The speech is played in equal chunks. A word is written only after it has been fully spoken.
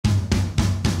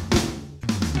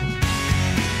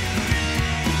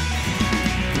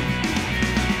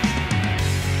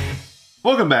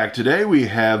Welcome back. Today we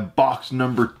have box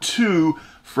number 2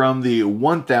 from the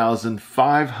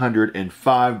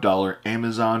 $1,505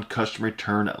 Amazon custom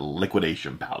return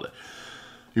liquidation pallet.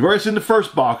 You've already seen the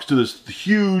first box to this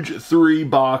huge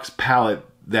 3-box pallet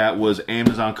that was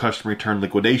Amazon custom return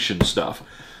liquidation stuff.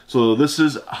 So this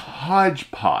is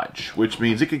hodgepodge, which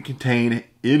means it can contain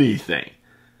anything.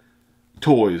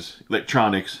 Toys,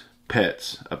 electronics,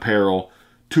 pets, apparel,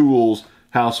 tools,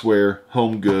 houseware,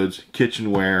 home goods,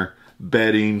 kitchenware,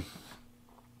 bedding,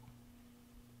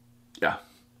 yeah,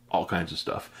 all kinds of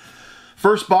stuff.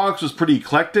 First box was pretty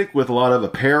eclectic with a lot of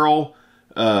apparel,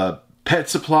 pet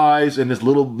supplies, and this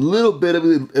little bit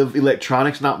of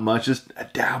electronics, not much, just a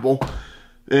dabble.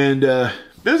 And it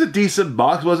was a decent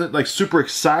box. It wasn't like super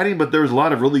exciting, but there was a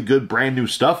lot of really good brand new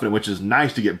stuff in it, which is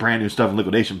nice to get brand new stuff in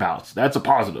liquidation pallets. That's a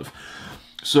positive.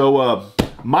 So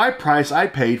my price I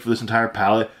paid for this entire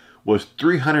pallet was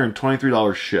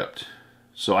 $323 shipped.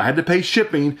 So I had to pay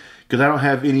shipping because I don't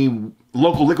have any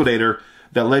local liquidator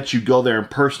that lets you go there in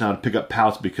person now to pick up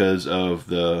pallets because of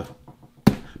the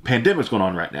pandemic going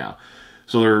on right now.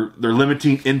 So they're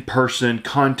limiting in-person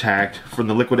contact from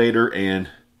the liquidator and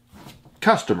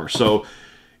customer. So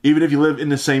even if you live in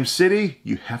the same city,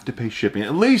 you have to pay shipping.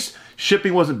 At least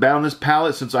shipping wasn't bad on this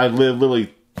pallet since I live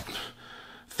literally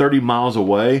 30 miles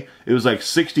away. It was like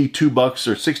 62 bucks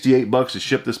or 68 bucks to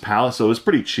ship this pallet, so it was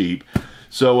pretty cheap.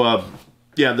 So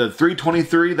yeah, the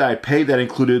 $323 that I paid, that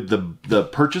included the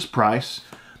purchase price,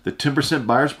 the 10%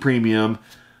 buyer's premium,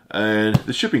 and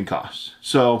the shipping costs.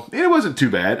 So it wasn't too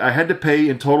bad. I had to pay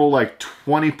in total like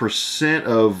 20%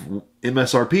 of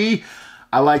MSRP.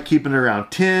 I like keeping it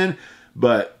around 10,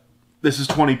 but this is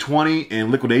 2020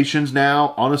 and liquidations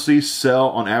now honestly sell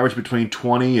on average between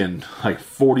 20 and like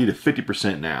 40 to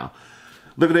 50% now.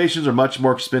 Liquidations are much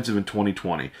more expensive in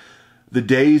 2020. The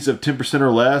days of 10%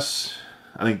 or less,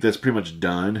 I think that's pretty much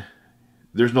done.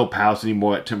 There's no pallets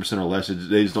anymore at 10% or less.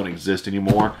 They just don't exist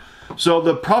anymore. So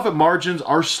the profit margins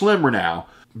are slimmer now.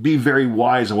 Be very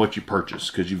wise on what you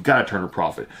purchase because you've got to turn a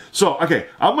profit. So, okay,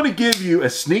 I'm going to give you a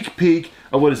sneak peek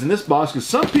of what is in this box because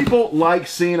some people like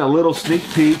seeing a little sneak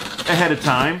peek ahead of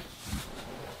time.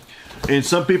 And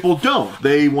some people don't.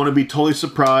 They want to be totally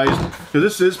surprised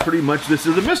because this is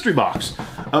a mystery box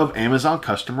of Amazon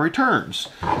customer returns.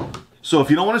 So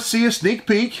if you don't want to see a sneak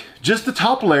peek, just the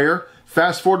top layer,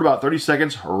 fast forward about 30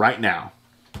 seconds right now.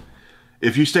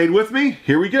 If you stayed with me,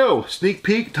 here we go. Sneak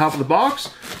peek, top of the box.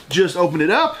 Just open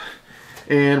it up.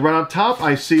 And right on top,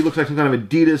 I see, looks like some kind of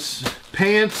Adidas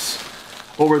pants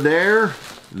over there.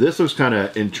 This looks kind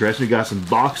of interesting. We got some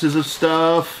boxes of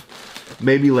stuff,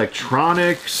 maybe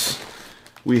electronics.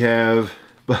 We have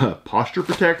a posture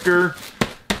protector.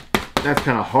 That's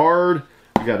kind of hard.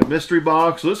 We got a mystery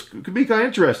box. So this could be kind of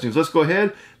interesting. So let's go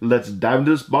ahead. Let's dive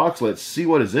into this box. Let's see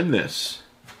what is in this.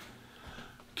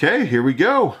 Okay, here we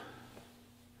go.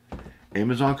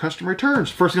 Amazon custom returns.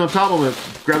 First thing on top, I'm going to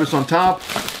grab this on top.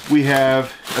 We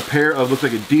have a pair of, looks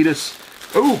like Adidas.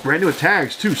 Oh, brand new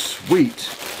tags too. Sweet.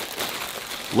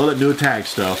 Love that new tag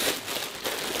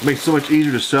stuff. Makes it so much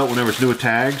easier to sell whenever it's new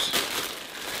tags.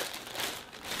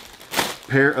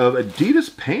 Pair of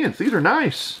Adidas pants. These are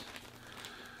nice.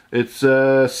 It's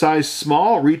size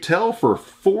small, retail for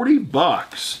 40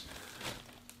 bucks.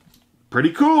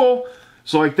 Pretty cool.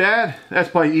 So like that, that's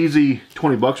probably easy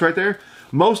 20 bucks right there.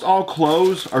 Most all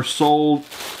clothes are sold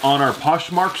on our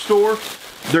Poshmark store.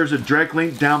 There's a direct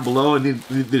link down below in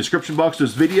the description box to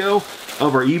this video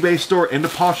of our eBay store and the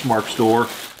Poshmark store.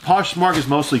 Poshmark is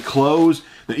mostly clothes.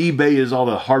 The eBay is all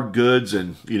the hard goods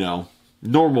and, you know,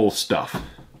 normal stuff.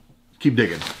 Keep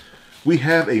digging. We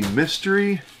have a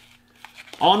mystery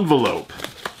envelope.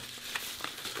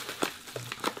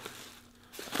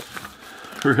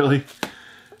 Really?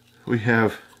 We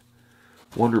have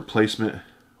one replacement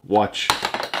watch.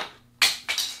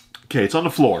 Okay, it's on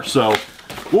the floor, so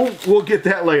we'll get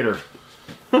that later.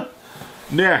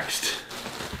 Next,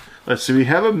 let's see. We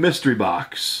have a mystery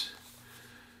box,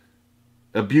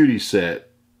 a beauty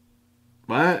set.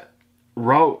 What?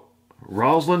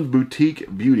 Roslyn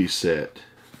Boutique beauty set.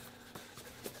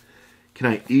 Can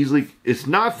I easily? It's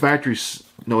not factory.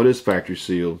 No, it is factory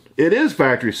sealed. It is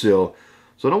factory sealed.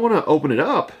 So I don't want to open it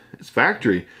up. It's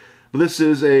factory. But this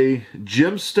is a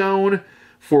gemstone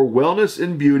for wellness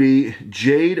and beauty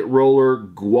jade roller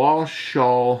gua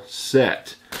sha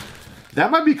set.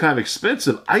 That might be kind of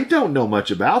expensive. I don't know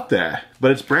much about that,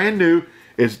 but it's brand new.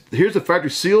 Here's the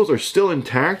factory seals are still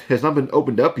intact. Has not been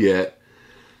opened up yet.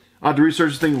 I'll have to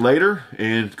research this thing later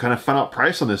and kind of find out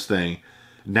price on this thing.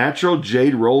 Natural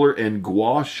jade roller and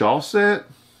gua sha set.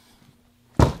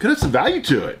 Could have some value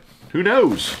to it. Who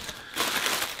knows?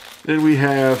 Then we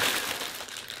have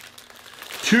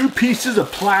 2 pieces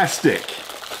of plastic.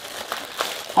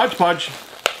 Hodgepodge.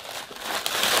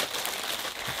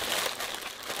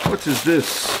 What is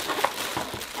this?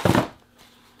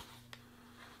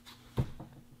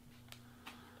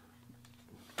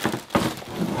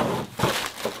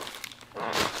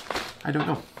 I don't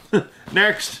know.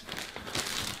 Next.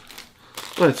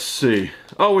 Let's see.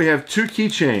 Oh, we have 2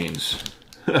 keychains.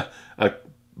 A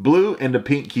blue and a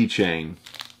pink keychain.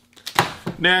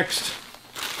 Next.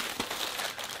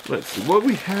 Let's see what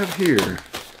we have here.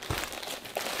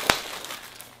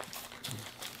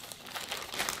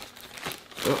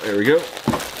 Oh, there we go.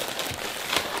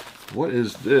 What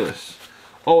is this?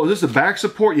 Oh, is this a back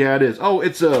support? Yeah, it is. Oh,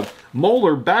 it's a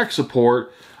molar back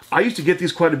support. I used to get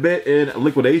these quite a bit in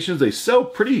liquidations. They sell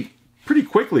pretty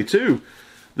quickly too.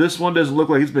 This one doesn't look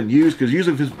like it's been used, because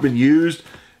usually if it's been used,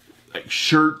 like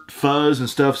shirt fuzz and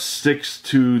stuff sticks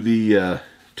to the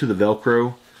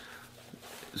Velcro,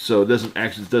 so it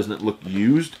doesn't look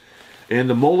used. And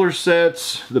the molar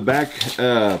sets, the back,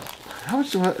 how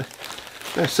much do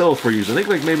I sell it for you? I think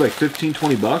like maybe like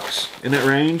 15-20 bucks in that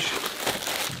range.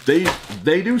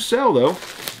 They do sell though.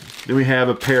 Then we have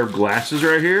a pair of glasses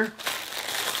right here.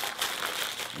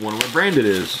 Wonder what brand it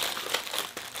is.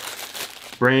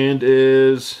 Brand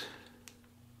is,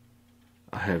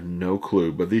 I have no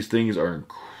clue, but these things are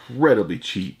incredibly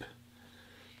cheap.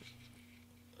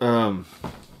 No.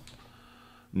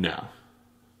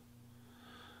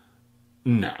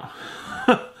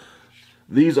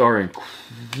 These are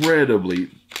incredibly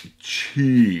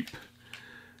cheap.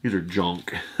 These are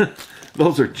junk.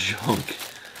 Those are junk.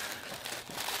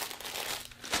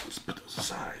 Let's put those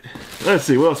aside. Let's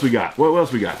see, what else we got? What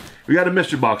else we got? We got a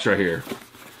mystery box right here.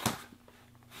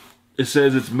 It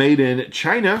says it's made in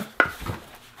China.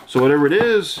 So whatever it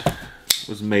is,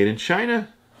 was made in China.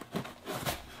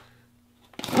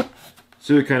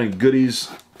 See what kind of goodies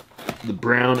the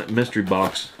brown mystery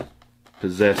box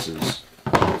possesses.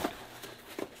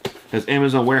 Has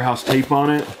Amazon warehouse tape on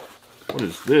it. What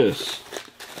is this?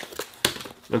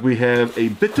 Like we have a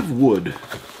bit of wood.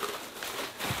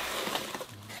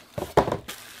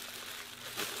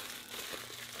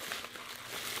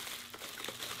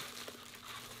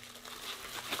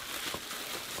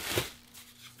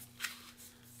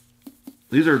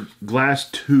 These are glass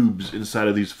tubes inside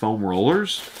of these foam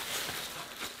rollers.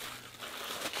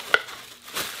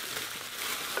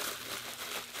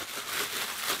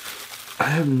 I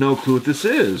have no clue what this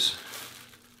is.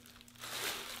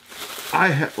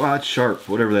 Well, it's sharp,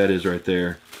 whatever that is right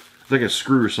there. It's like a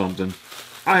screw or something.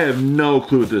 I have no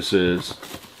clue what this is.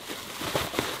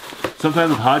 Sometimes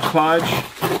with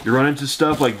Hodgepodge, you run into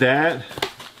stuff like that.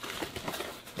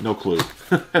 No clue.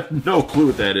 I have no clue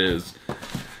what that is.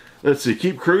 Let's see,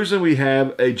 keep cruising. We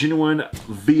have a genuine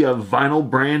via vinyl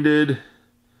branded.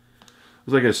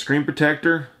 It's like a screen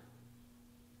protector.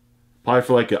 Probably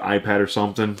for like an iPad or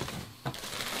something.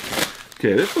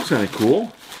 Okay, this looks kind of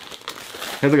cool.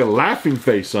 Has like a laughing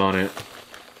face on it.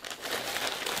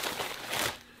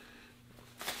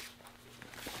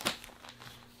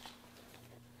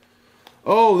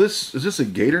 Oh, is this a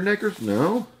gator necker?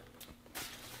 No.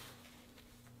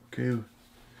 Okay.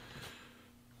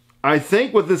 I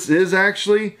think what this is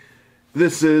actually,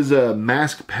 this is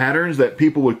mask patterns that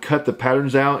people would cut the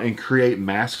patterns out and create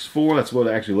masks for. That's what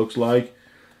it actually looks like.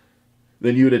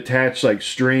 Then you would attach like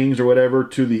strings or whatever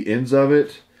to the ends of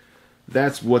it.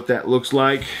 That's what that looks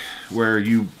like, where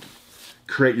you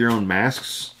create your own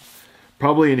masks.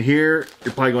 Probably in here,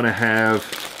 you're probably going to have,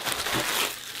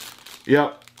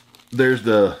 yep, there's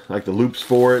the loops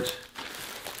for it.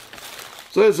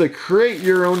 So it's a create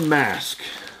your own mask.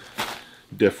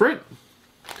 Different.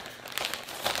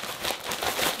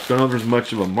 Don't know if there's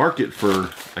much of a market for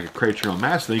like a create your own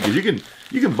mask thing, because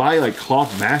you can buy like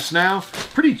cloth masks now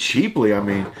pretty cheaply. I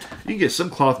mean, you can get some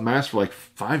cloth masks for like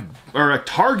 $5, or at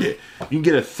Target you can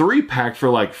get a 3-pack for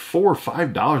like $4 or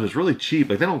 $5. It's really cheap.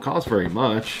 Like, they don't cost very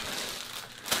much.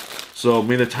 So I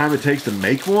mean, the time it takes to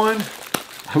make one,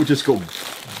 I would just go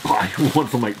buy one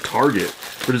from like Target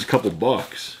for just a couple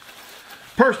bucks.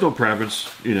 Personal preference,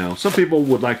 you know. Some people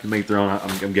would like to make their own,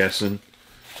 I'm guessing.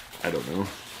 I don't know.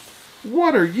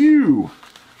 What are you?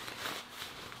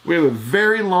 We have a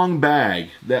very long bag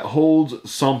that holds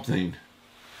something.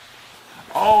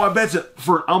 Oh, I bet it's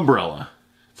for an umbrella.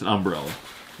 It's an umbrella.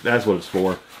 That's what it's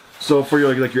for. So for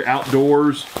your like your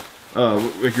outdoors,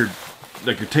 like your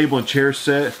table and chair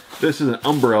set, this is an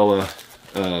umbrella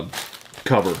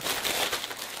cover.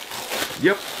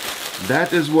 Yep,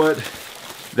 that is what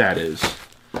that is.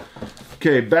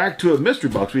 Okay, back to a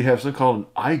mystery box. We have something called an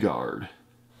eye guard.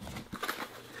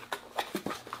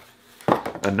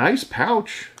 A nice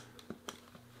pouch.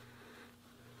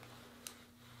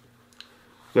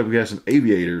 Looks like we got some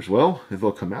aviators. Well, if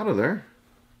they'll come out of there.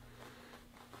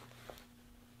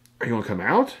 Are you going to come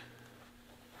out?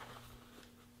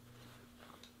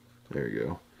 There you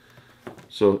go.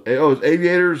 So, oh, it's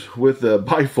aviators with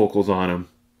bifocals on them.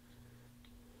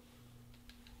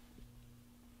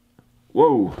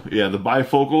 Whoa, yeah, the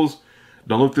bifocals.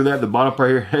 Don't look through that. The bottom part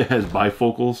here has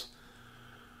bifocals.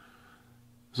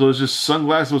 So it's just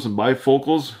sunglasses with some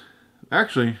bifocals.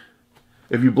 Actually,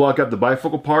 if you block out the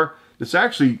bifocal part, this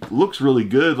actually looks really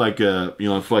good. Like you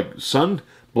know, it's like sun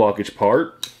blockage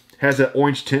part. Has that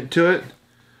orange tint to it.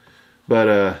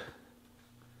 But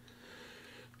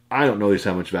I don't know these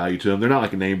have much value to them. They're not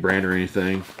like a name brand or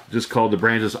anything. Just called, the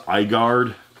brand is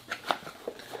iGuard.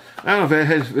 I don't know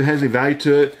if it has any value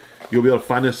to it. You'll be able to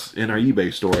find this in our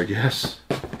eBay store, I guess.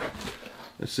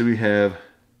 Let's see, we have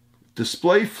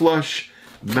display flush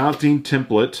mounting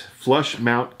template flush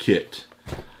mount kit.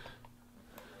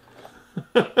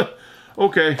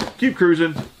 Okay, keep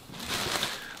cruising.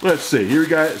 Let's see, here we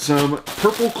got some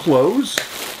purple clothes.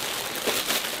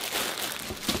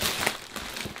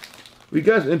 We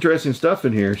got some interesting stuff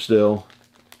in here still.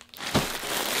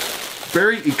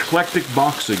 Very eclectic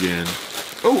box again.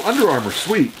 Oh, Under Armour,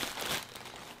 sweet.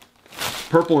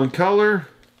 Purple in color.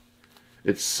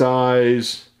 It's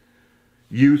size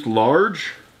youth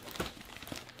large.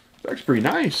 That's pretty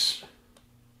nice.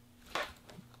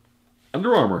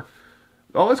 Under Armour.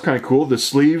 Oh, that's kind of cool. The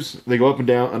sleeves, they go up and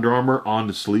down. Under Armour on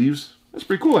the sleeves. That's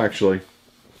pretty cool, actually.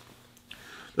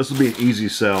 This will be an easy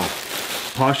sell.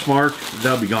 Poshmark,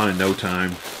 that'll be gone in no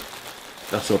time.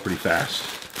 That'll sell pretty fast.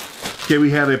 Okay,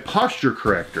 we have a posture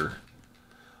corrector.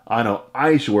 I know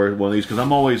I should wear one of these because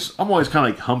I'm always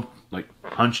kind of like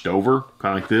hunched over,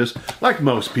 kind of like this. Like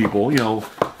most people, you know,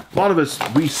 a lot of us,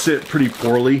 we sit pretty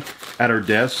poorly at our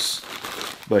desks.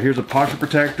 But here's a posture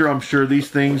protector. I'm sure these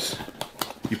things,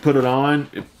 you put it on,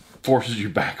 it forces you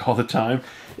back all the time.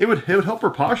 It would help for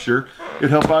posture. It would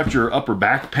help out your upper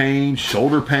back pain,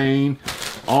 shoulder pain,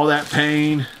 all that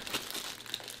pain.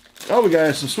 Oh, we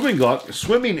got some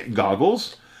swimming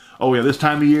goggles. Oh yeah, this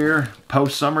time of year,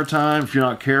 post summertime, if you're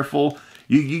not careful,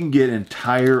 you can get an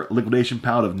entire liquidation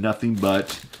pallet of nothing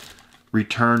but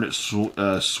returned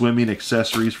swimming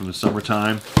accessories from the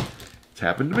summertime. It's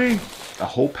happened to me. A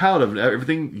whole pallet of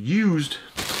everything used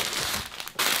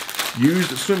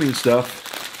swimming stuff.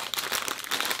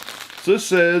 So this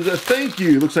says, thank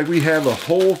you. Looks like we have a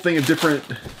whole thing of different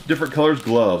colors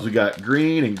gloves. We got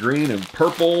green and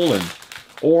purple and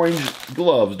orange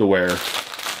gloves to wear.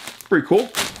 Pretty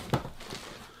cool.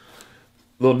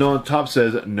 Little note on top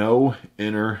says, no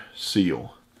inner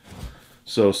seal.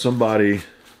 So somebody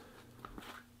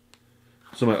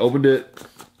opened it,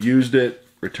 used it,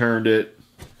 returned it.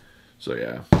 So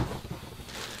yeah.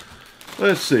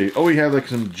 Let's see. Oh, we have like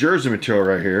some jersey material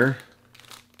right here.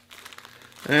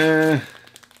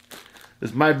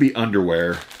 This might be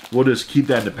underwear. We'll just keep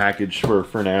that in the package for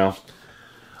now.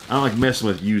 I don't like messing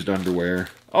with used underwear.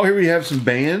 Oh, here we have some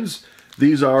bands.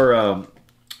 These are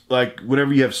like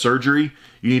whenever you have surgery,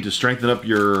 you need to strengthen up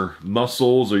your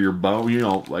muscles or your bone, you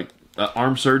know, like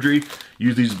arm surgery.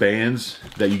 Use these bands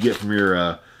that you get from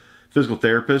your physical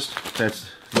therapist. That's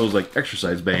those like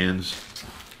exercise bands.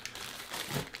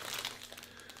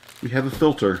 We have a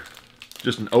filter.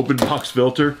 Just an open box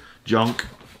filter. Junk.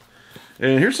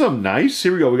 And here's something nice.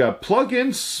 Here we go. We got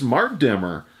plug-in smart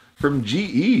dimmer from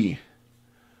GE.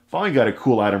 Finally got a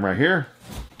cool item right here.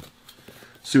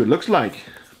 See what it looks like.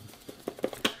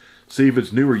 See if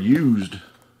it's new or used.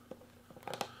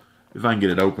 If I can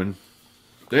get it open.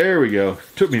 There we go.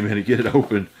 Took me a minute to get it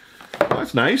open. Oh,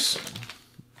 that's nice.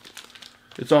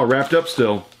 It's all wrapped up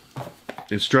still.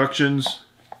 Instructions.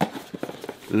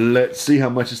 Let's see how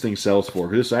much this thing sells for.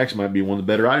 This actually might be one of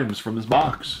the better items from this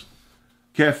box.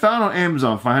 Okay, I found it on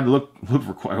Amazon. I had to look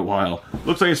for quite a while.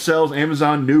 Looks like it sells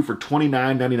Amazon new for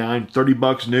 $29.99,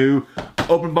 $30 new.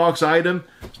 Open box item,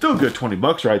 still a good 20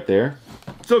 bucks right there.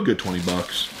 Still a good 20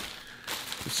 bucks.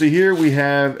 Let's see here, we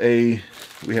have a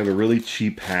really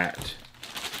cheap hat.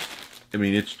 I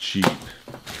mean, it's cheap.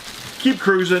 Keep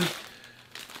cruising.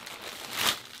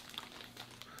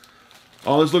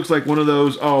 Oh, this looks like one of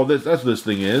those. Oh, that's what this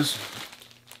thing is.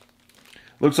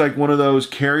 Looks like one of those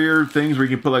carrier things where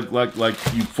you can put like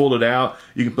you fold it out.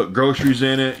 You can put groceries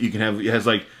in it. You can have, it has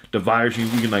like dividers. You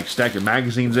can like stack your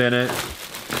magazines in it.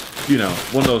 You know,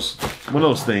 one of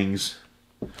those things.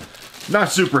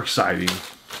 Not super exciting.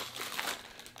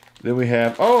 Then we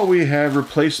have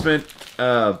replacement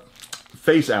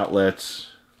face outlets.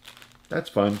 That's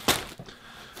fun.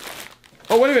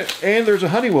 Oh, wait a minute. And there's a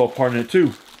Honeywell part in it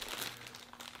too.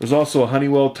 There's also a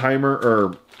Honeywell timer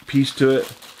or piece to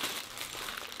it.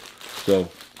 So,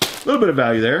 a little bit of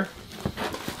value there.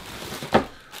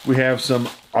 We have some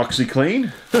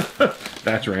OxyClean.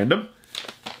 That's random.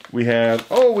 We have,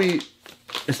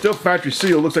 it's still factory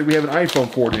sealed. Looks like we have an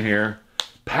iPhone cord in here.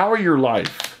 Power Your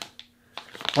Life.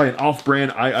 Probably an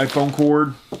off-brand iPhone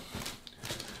cord.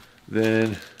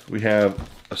 Then we have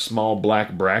a small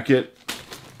black bracket.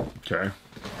 Okay.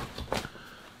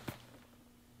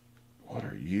 What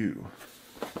are you?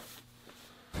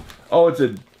 Oh, it's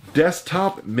a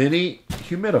desktop mini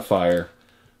humidifier.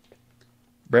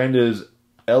 Brand is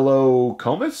Elo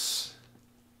Comus.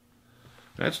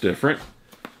 That's different.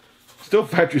 Still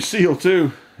factory sealed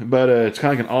too, but it's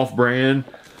kind of like an off-brand.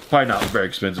 Probably not very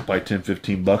expensive, probably 10,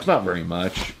 15 bucks, not very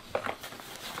much.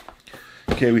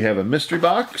 Okay, we have a mystery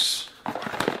box.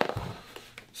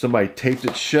 Somebody taped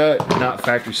it shut, not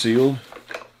factory sealed.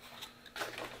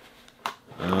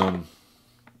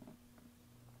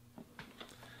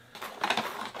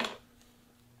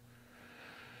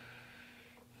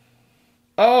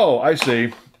 Oh, I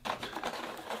see.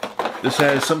 This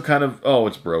has some kind of,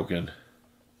 it's broken.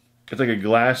 It's like a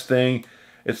glass thing.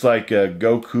 It's like a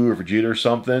Goku or Vegeta or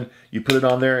something. You put it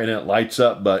on there and it lights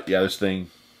up, but yeah, this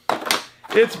thing,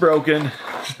 it's broken.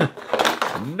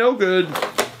 No good.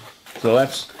 So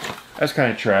that's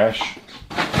kind of trash.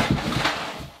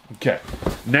 Okay,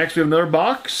 next we have another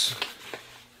box.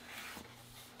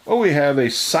 Oh, we have a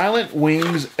Silent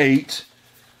Wings 8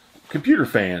 computer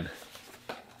fan.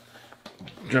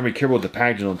 Trying to be careful with the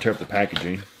packaging, don't tear up the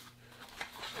packaging.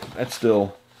 That's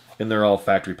still in there, all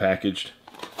factory packaged.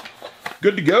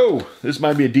 Good to go. This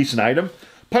might be a decent item.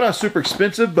 Probably not super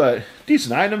expensive, but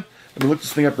decent item. Let me look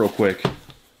this thing up real quick.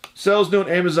 Sells new on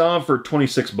Amazon for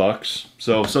 26 bucks.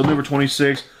 So sells new for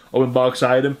 26. Open box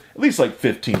item. At least like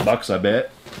 15 bucks, I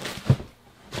bet.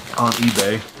 On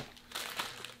eBay.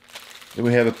 Then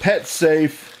we have a Pet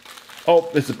Safe. Oh,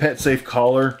 it's a Pet Safe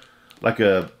collar. Like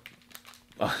a...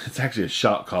 it's actually a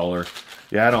shock collar.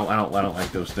 Yeah, I don't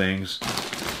like those things.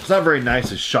 It's not very nice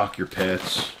to shock your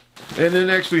pets. And then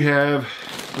next we have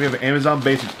an Amazon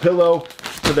Basics pillow.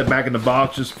 Put that back in the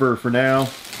box just for now.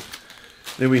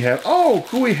 Then we have, oh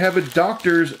cool, we have a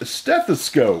doctor's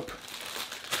stethoscope.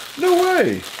 No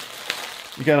way.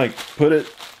 You kind of like put it,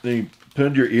 then you put it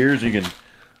under your ears and you can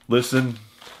listen.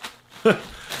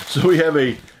 So we have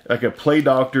a Play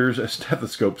Doctor's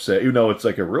stethoscope set, even though it's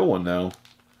like a real one now.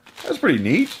 That's pretty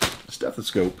neat.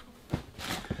 Stethoscope.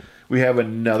 We have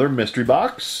another mystery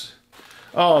box.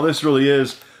 Oh, this really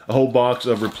is a whole box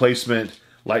of replacement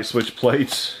light switch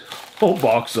plates. Whole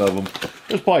box of them.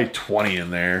 There's probably 20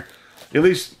 in there. At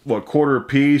least, what, quarter a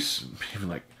piece? Even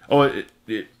like,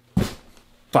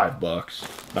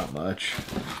 $5. Not much.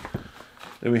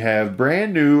 Then we have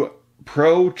brand new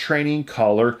Pro Training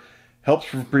Collar. Helps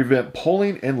prevent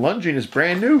pulling and lunging. Is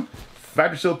brand new.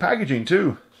 Factory sealed packaging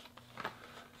too.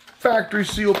 Factory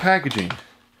sealed packaging.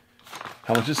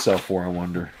 How much does it sell for, I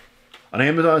wonder? On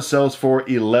Amazon, it sells for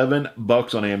 11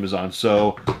 bucks on Amazon.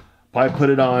 So, probably put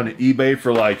it on eBay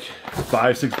for like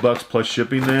 5, 6 bucks plus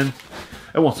shipping then.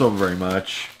 It won't sell very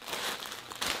much.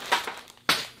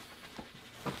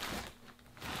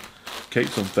 Okay,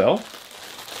 some fell.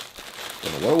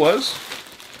 Don't know what it was.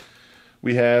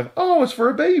 We have, oh, it's for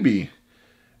a baby.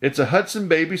 It's a Hudson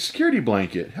Baby security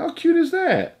blanket. How cute is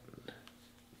that?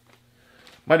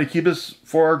 Might keep us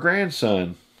for our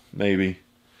grandson, maybe.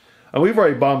 We've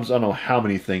already bought him, I don't know how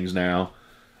many things now.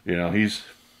 You know, he's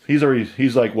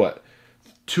like what,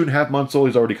 2.5 months old.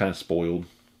 He's already kind of spoiled.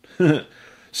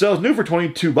 Sells new for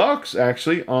 22 bucks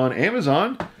actually on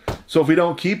Amazon. So if we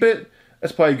don't keep it,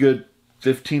 that's probably a good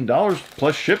 $15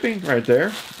 plus shipping right there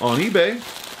on eBay.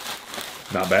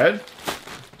 Not bad.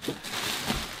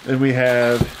 And we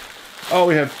have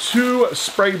 2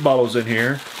 spray bottles in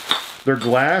here. They're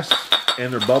glass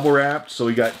and they're bubble wrapped. So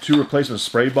we got 2 replacement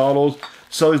spray bottles.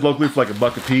 Sell these locally for like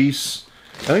 $1 a piece.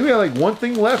 I think we got like 1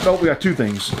 thing left. Oh, we got 2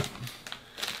 things.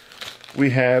 We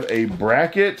have a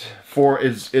bracket for,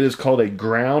 it is called a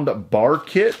ground bar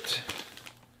kit.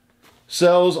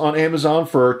 Sells on Amazon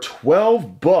for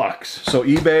 12 bucks. So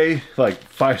eBay, like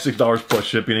 $5, $6 plus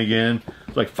shipping again.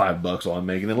 It's like $5 all I'm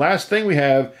making. And the last thing we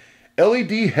have,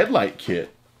 LED headlight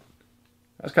kit.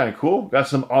 That's kind of cool. Got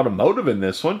some automotive in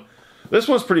this one. This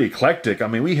one's pretty eclectic. I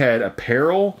mean, we had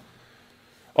apparel.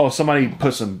 Oh, somebody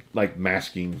put some like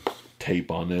masking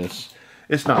tape on this.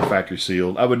 It's not factory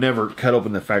sealed. I would never cut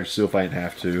open the factory seal if I didn't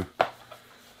have to.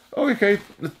 Okay,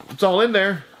 it's all in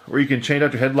there. Where you can change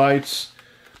out your headlights,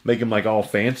 make them like all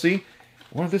fancy. I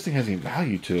wonder if this thing has any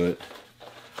value to it.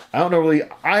 I don't know really.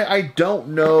 I don't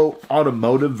know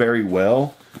automotive very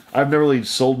well. I've never really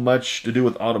sold much to do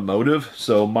with automotive,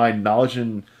 so my knowledge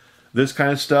in this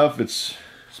kind of stuff, it's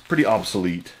pretty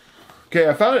obsolete. Okay,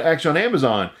 I found it actually on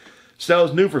Amazon.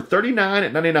 Sells new for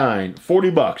 $39.99,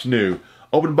 40 bucks new.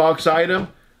 Open box item,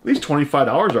 at least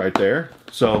 $25 right there.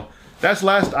 So that's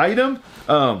last item.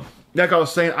 Like I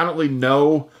was saying, I don't really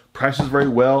know prices very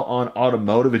well on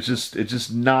automotive. It's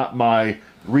just not my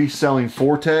reselling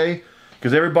forte,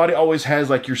 because everybody always has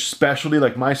like your specialty.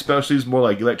 Like my specialty is more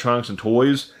like electronics and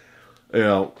toys. You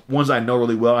know, ones I know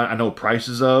really well, I know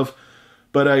prices of.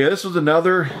 But yeah, this was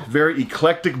another very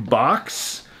eclectic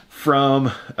box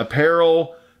from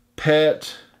apparel,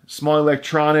 pet, small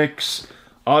electronics,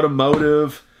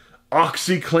 automotive,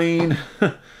 OxyClean.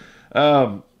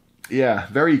 Yeah,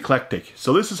 very eclectic.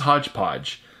 So this is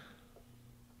hodgepodge.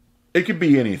 It could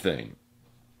be anything.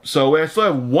 So I still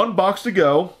have one box to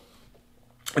go,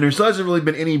 and there still hasn't really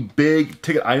been any big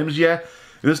ticket items yet.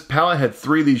 This pallet had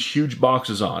 3 of these huge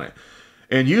boxes on it.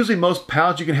 And usually most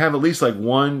pallets you can have at least like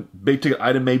 1 big ticket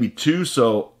item, maybe 2.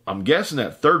 So I'm guessing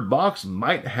that 3rd box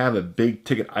might have a big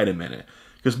ticket item in it.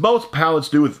 Because most pallets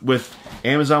do with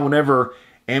Amazon, whenever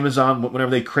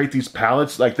they create these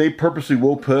pallets, like they purposely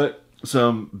will put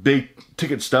some big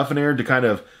ticket stuff in there to kind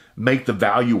of make the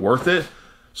value worth it.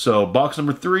 So box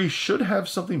number 3 should have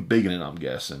something big in it, I'm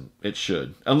guessing. It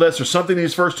should. Unless there's something in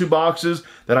these first 2 boxes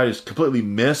that I just completely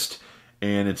missed,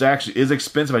 and it's actually is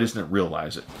expensive, I just didn't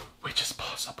realize it. Which is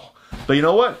possible. But you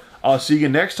know what? I'll see you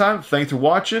again next time. Thanks for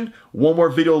watching. One more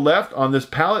video left on this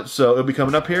pallet, so it'll be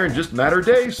coming up here in just a matter of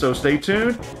days. So stay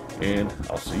tuned, and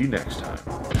I'll see you next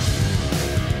time.